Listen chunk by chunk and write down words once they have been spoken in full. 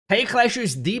Hey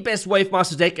Clashers, the best Wave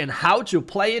Master deck and how to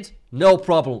play it? No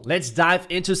problem. Let's dive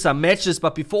into some matches,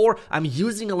 but before, I'm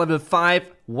using a level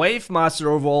 5 Wave Master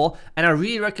overall, and I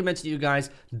really recommend to you guys,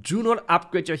 do not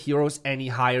upgrade your heroes any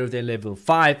higher than level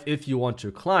 5 if you want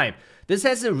to climb. This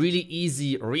has a really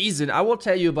easy reason. I will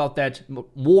tell you about that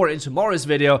more in tomorrow's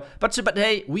video, but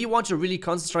today we want to really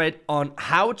concentrate on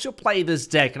how to play this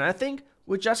deck, and I think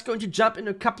we're just going to jump in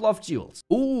a couple of duels.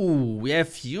 Ooh, we have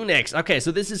Unix. Okay,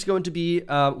 so this is going to be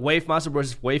Wave Master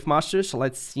versus Wave Master. So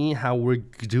let's see how we're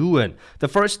doing. The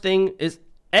first thing is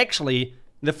actually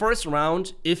the first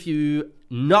round. If you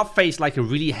not face like a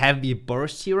really heavy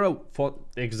burst hero, for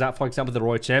example the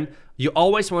Royal Champ, you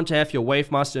always want to have your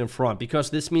Wave Master in front because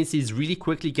this means he's really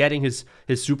quickly getting his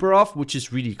super off, which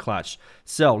is really clutch.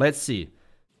 So let's see.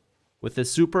 With the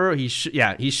super, he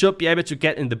should be able to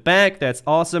get in the back. That's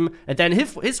awesome. And then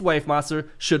his Wave Master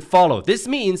should follow. This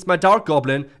means my Dark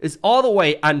Goblin is all the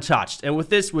way untouched. And with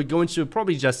this, we're going to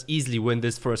probably just easily win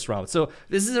this first round. So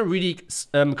this is a really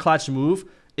clutch move.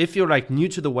 If you're like new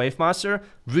to the Wave Master,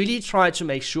 really try to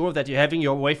make sure that you're having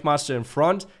your Wave Master in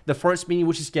front. The first minion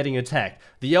which is getting attacked.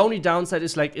 The only downside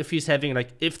is like if he's having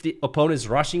like, if the opponent is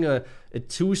rushing a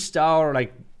 2-star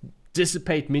like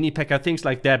dissipate mini packer, things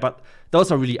like that, but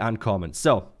those are really uncommon.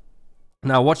 So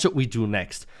now what should we do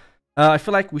next? I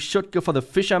feel like we should go for the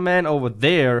fisherman over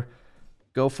there.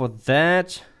 Go for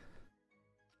that.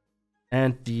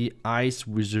 And the ice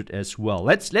wizard as well.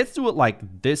 Let's do it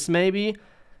like this maybe.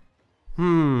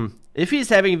 If he's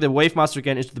having the Wave Master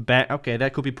again into the back, okay,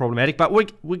 that could be problematic, but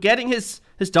we're getting his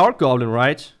Dark Goblin,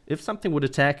 right? If something would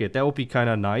attack it, that would be kind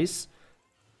of nice.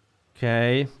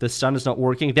 Okay, the stun is not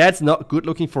working. That's not good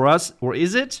looking for us. Or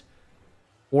is it?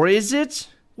 Or is it?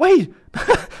 Wait!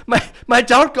 my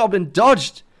Dark Goblin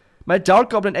dodged! My Dark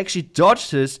Goblin actually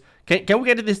dodged his. Can we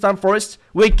get this done first?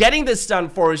 We're getting this done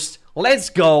first!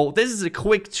 Let's go! This is a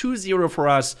quick 2-0 for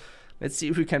us. Let's see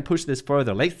if we can push this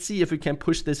further. Let's see if we can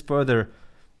push this further.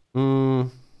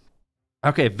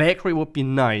 Okay, Valkyrie would be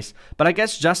nice. But I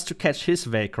guess just to catch his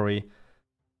Valkyrie.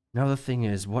 Now the thing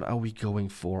is, what are we going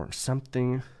for?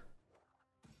 Something...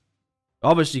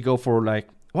 Obviously go for like,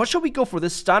 what should we go for? The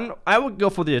stun? I would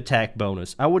go for the attack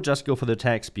bonus. I would just go for the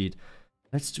attack speed.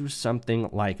 Let's do something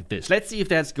like this. Let's see if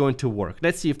that's going to work.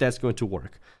 Let's see if that's going to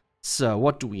work. So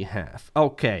what do we have?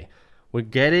 Okay, we're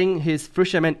getting his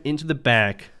fisherman into the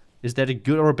back. Is that a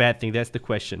good or a bad thing? That's the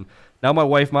question. Now my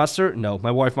Wave Master? No,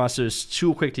 my Wave Master is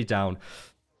too quickly down.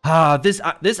 This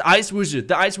ice wizard.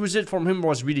 The ice wizard from him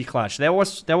was really clutch. That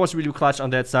was really clutch on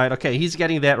that side. Okay, he's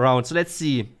getting that round. So let's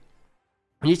see.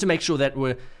 We need to make sure that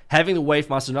we're having the Wave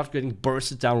Master not getting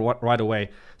bursted down right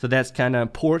away. So that's kind of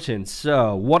important.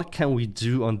 So what can we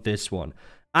do on this one?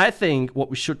 I think what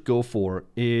we should go for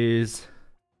is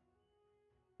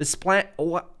the splat.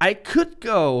 Oh, I could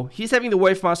go. He's having the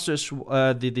Wave Master,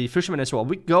 the fisherman as well.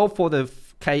 We go for the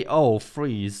KO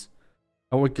freeze.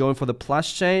 And we're going for the plus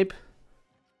shape.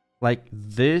 Like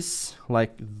this.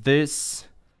 Like this.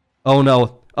 Oh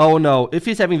no. Oh no. If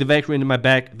he's having the Valkyrie in my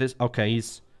back, this. Okay,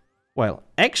 he's. Well,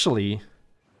 actually,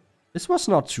 this was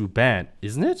not too bad,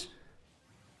 isn't it?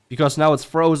 Because now it's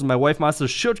frozen. My Wave Master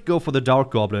should go for the Dark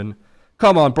Goblin.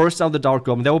 Come on, burst down the Dark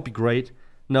Goblin. That would be great.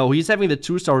 No, he's having the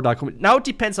 2-star Dark Goblin. Now it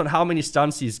depends on how many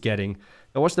stuns he's getting.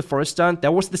 That was the first stun.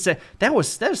 That was the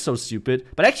that is so stupid.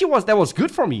 But actually, that was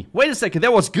good for me. Wait a second,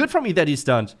 that was good for me that he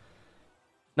stunned.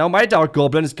 Now my Dark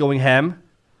Goblin is going ham.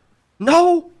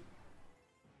 No!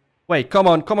 Wait, come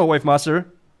on, Wave Master.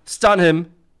 Stun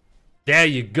him. There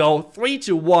you go,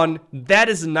 3-1, that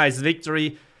is a nice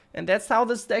victory, and that's how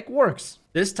this deck works.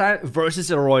 This time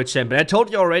versus a Royal Champion. I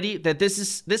told you already that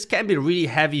this can be a really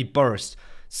heavy burst.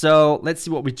 So let's see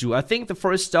what we do. I think the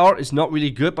first star is not really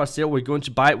good, but still we're going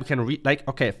to buy it. We can read like,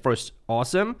 okay, first,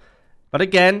 awesome. But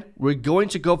again, we're going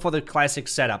to go for the classic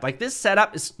setup. Like this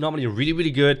setup is normally really, really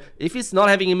good. If he's not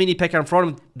having a mini packer in front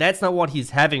of him, that's not what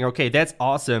he's having. Okay, that's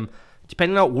awesome.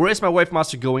 Depending on where is my Wave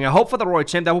Master going. I hope for the Royal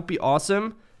Champ, that would be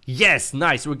awesome. Yes,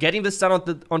 nice. We're getting the stun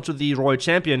onto the Royal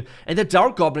Champion. And the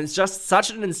Dark Goblin is just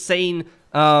such an insane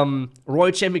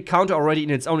Royal Champion counter already in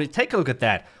its own. Take a look at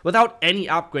that. Without any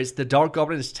upgrades, the Dark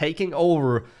Goblin is taking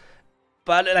over.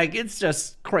 But like, it's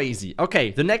just crazy.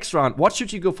 Okay, the next round. What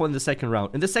should you go for in the second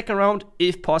round? In the second round,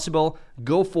 if possible,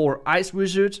 go for Ice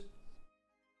Wizard.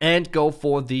 And go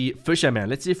for the Fisherman.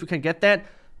 Let's see if we can get that.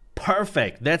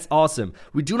 Perfect, that's awesome.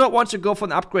 We do not want to go for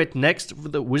an upgrade next for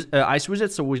the Ice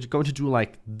Wizard, so we're going to do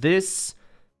like this.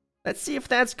 Let's see if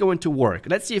that's going to work.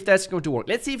 Let's see if that's going to work.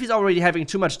 Let's see if he's already having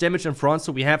too much damage in front,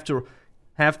 so we have to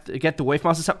get the Wave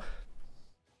Master.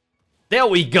 There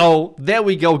we go,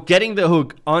 getting the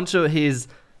hook onto his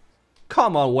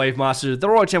Come on, Wave Master. The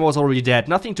Royal Champ was already dead.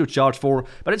 Nothing to charge for,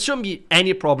 but it shouldn't be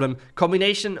any problem.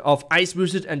 Combination of Ice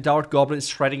Wizard and Dark Goblin is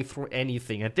shredding through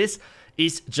anything. And this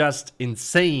is just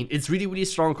insane. It's really, really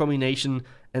strong combination.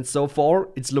 And so far,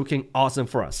 it's looking awesome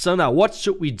for us. So now, what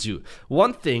should we do?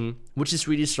 One thing which is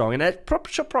really strong, and I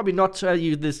should probably not tell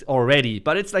you this already,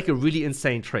 but it's like a really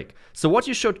insane trick. So what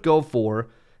you should go for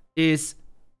is,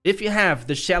 if you have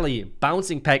the Shelly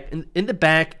bouncing pack in the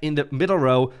back, in the middle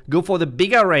row, go for the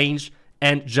bigger range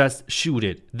and just shoot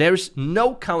it. There's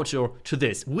no counter to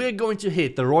this. We're going to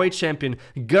hit the Royal Champion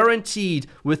guaranteed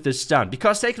with the stun.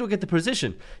 Because take a look at the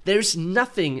position. There's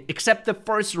nothing except the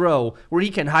first row where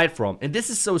he can hide from. And this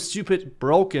is so stupid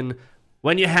broken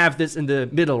when you have this in the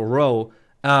middle row.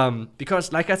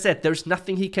 Because like I said, there's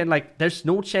nothing he can there's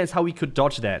no chance how he could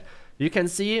dodge that. You can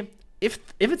see if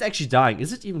it's actually dying.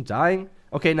 Is it even dying?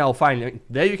 Okay, now fine.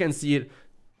 There you can see it.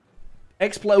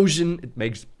 Explosion, it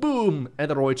makes boom, and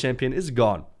the Royal Champion is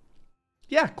gone.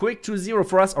 Yeah, quick 2-0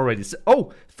 for us already. So,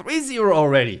 oh, 3-0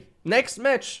 already. Next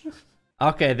match.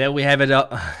 Okay, there we have it.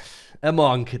 A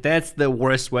Monk. That's the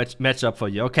worst matchup for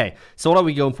you. Okay, so what are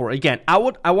we going for? Again, I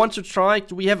want to try.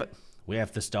 We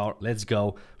have the star. Let's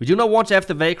go. We do not want to have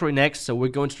the Valkyrie next, so we're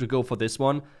going to go for this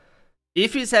one.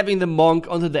 If he's having the Monk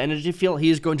onto the energy field, he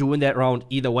is going to win that round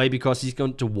either way because he's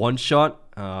going to one-shot.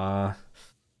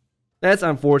 That's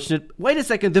unfortunate. Wait a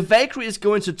second, the Valkyrie is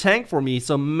going to tank for me,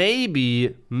 so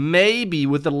maybe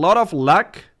with a lot of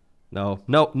luck. No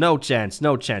chance.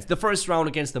 The first round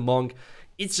against the Monk,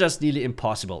 it's just nearly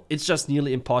impossible. It's just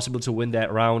nearly impossible to win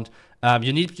that round.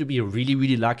 You need to be really,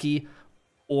 really lucky,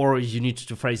 or you need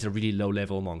to face a really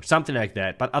low-level Monk, something like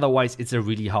that. But otherwise, it's a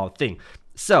really hard thing.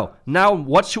 So, now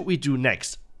what should we do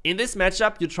next? In this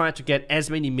matchup, you try to get as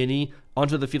many mini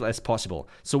onto the field as possible.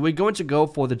 So we're going to go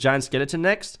for the Giant Skeleton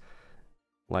next.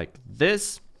 Like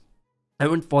this. I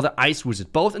went for the Ice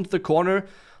Wizard, both into the corner.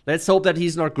 Let's hope that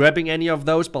he's not grabbing any of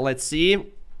those, but let's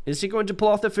see. Is he going to pull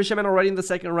off the Fisherman already in the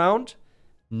second round?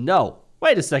 No.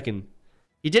 Wait a second.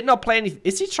 He did not play anything.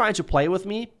 Is he trying to play with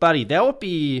me? Buddy, that would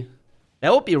be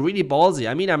really ballsy.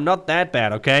 I mean, I'm not that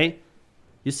bad, okay?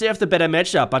 You still have the better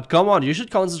matchup, but come on, you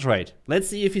should concentrate. Let's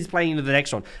see if he's playing into the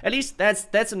next round. At least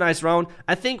that's a nice round.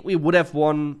 I think we would have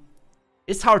won.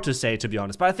 It's hard to say, to be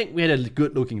honest, but I think we had a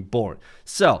good looking board.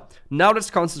 So now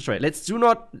let's concentrate. Let's do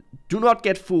not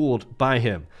get fooled by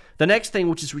him. The next thing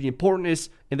which is really important is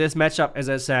in this matchup, as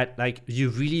I said, like you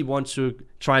really want to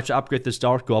try to upgrade this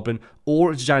Dark Goblin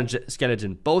or Giant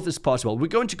Skeleton. Both is possible. We're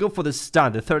going to go for the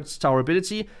stun, the third star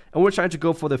ability, and we're trying to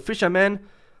go for the Fisherman.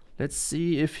 Let's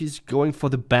see if he's going for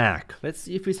the back. Let's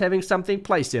see if he's having something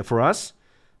placed there for us.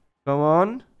 Come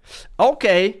on.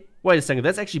 Okay. Wait a second.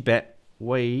 That's actually bad.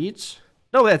 Wait.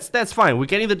 No, that's fine. We're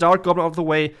getting the Dark Goblin out of the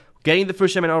way. Getting the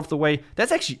Fisherman out of the way.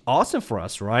 That's actually awesome for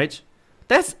us, right?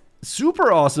 That's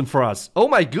super awesome for us. Oh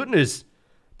my goodness.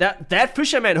 That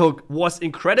Fisherman hook was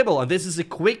incredible. And this is a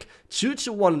quick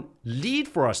 2-1 lead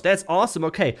for us. That's awesome.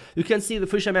 Okay. You can see the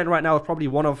Fisherman right now is probably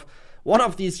one of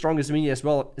the strongest minis as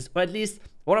well. Or at least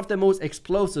one of the most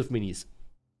explosive minis.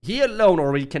 He alone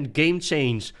already can game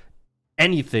change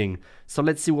anything. So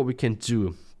let's see what we can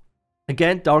do.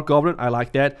 Again, Dark Goblin, I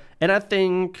like that. And I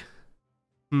think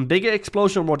bigger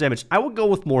explosion or more damage. I would go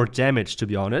with more damage, to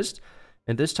be honest.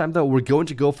 And this time, though, we're going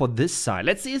to go for this side.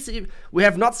 Let's see if we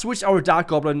have not switched our Dark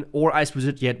Goblin or Ice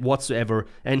Wizard yet whatsoever.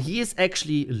 And he is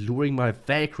actually luring my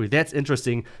Valkyrie. That's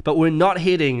interesting. But we're not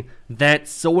hitting that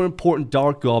so important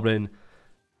Dark Goblin.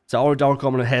 So our Dark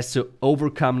Goblin has to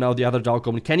overcome now the other Dark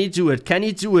Goblin. Can he do it? Can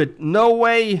he do it? No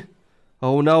way.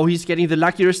 Oh no, he's getting the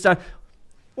luckier stun.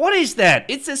 What is that?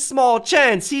 It's a small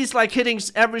chance. He's like hitting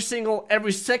every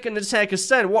second attack a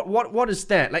stun. What is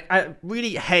that? Like, I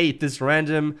really hate this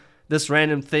random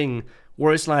thing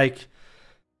where it's like,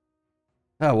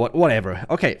 oh, whatever.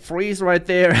 Okay, freeze right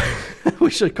there.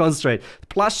 We should concentrate.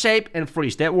 Plus shape and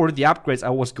freeze. That were the upgrades I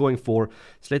was going for.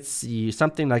 So let's see.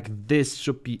 Something like this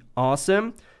should be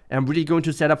awesome. I'm really going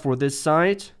to set up for this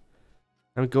side.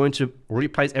 I'm going to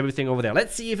replace everything over there.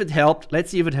 Let's see if it helped.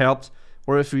 Let's see if it helped.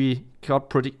 Or if we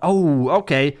got pretty... Oh,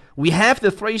 okay. We have the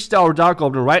 3-star Dark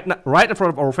Goblin right in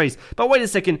front of our face. But wait a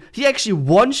second. He actually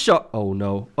one-shot... Oh,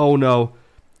 no. Oh, no.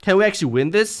 Can we actually win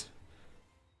this?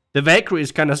 The Valkyrie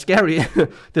is kind of scary.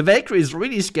 The Valkyrie is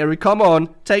really scary. Come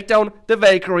on. Take down the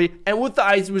Valkyrie. And with the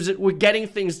Ice Wizard, we're getting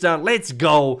things done. Let's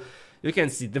go. You can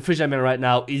see the Fisherman right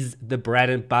now is the bread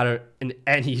and butter in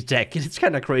any deck. It's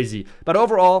kind of crazy. But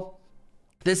overall...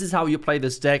 This is how you play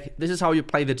this deck. This is how you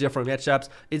play the different matchups.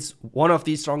 It's one of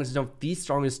the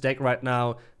strongest deck right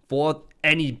now for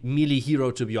any melee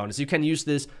hero, to be honest. You can use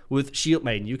this with Shield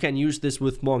Maiden. You can use this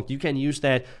with Monk. You can use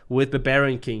that with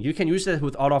Barbarian King. You can use that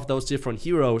with all of those different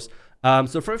heroes.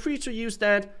 So feel free to use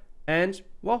that. And,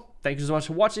 well, thank you so much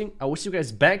for watching. I will see you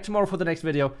guys back tomorrow for the next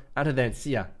video. Until then,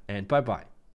 see ya and bye-bye.